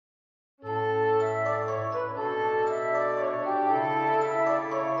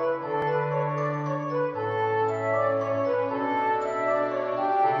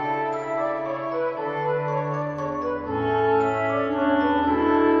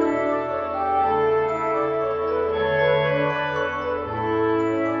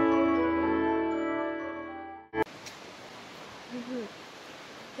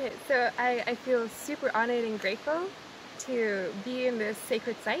So I feel super honored and grateful to be in this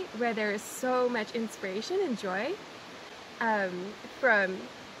sacred site where there is so much inspiration and joy from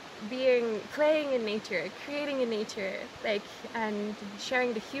playing in nature, creating in nature, like, and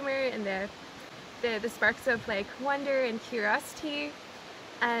sharing the humor and the sparks of like wonder and curiosity.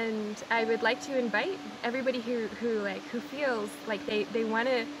 And I would like to invite everybody who feels like they want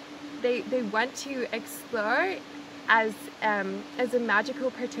to explore as a magical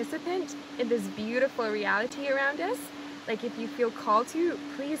participant in this beautiful reality around us. Like, if you feel called to,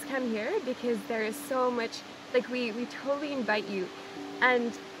 please come here, because there is so much, like, we totally invite you.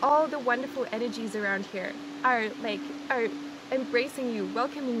 And all the wonderful energies around here are embracing you,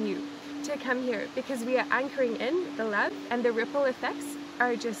 welcoming you to come here, because we are anchoring in the love, and the ripple effects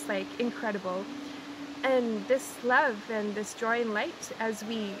are just like incredible. And this love and this joy and light, as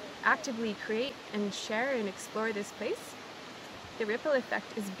we actively create and share and explore this place, the ripple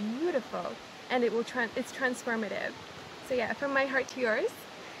effect is beautiful, and it's transformative. So yeah, from my heart to yours,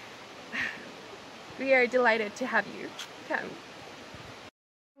 we are delighted to have you come.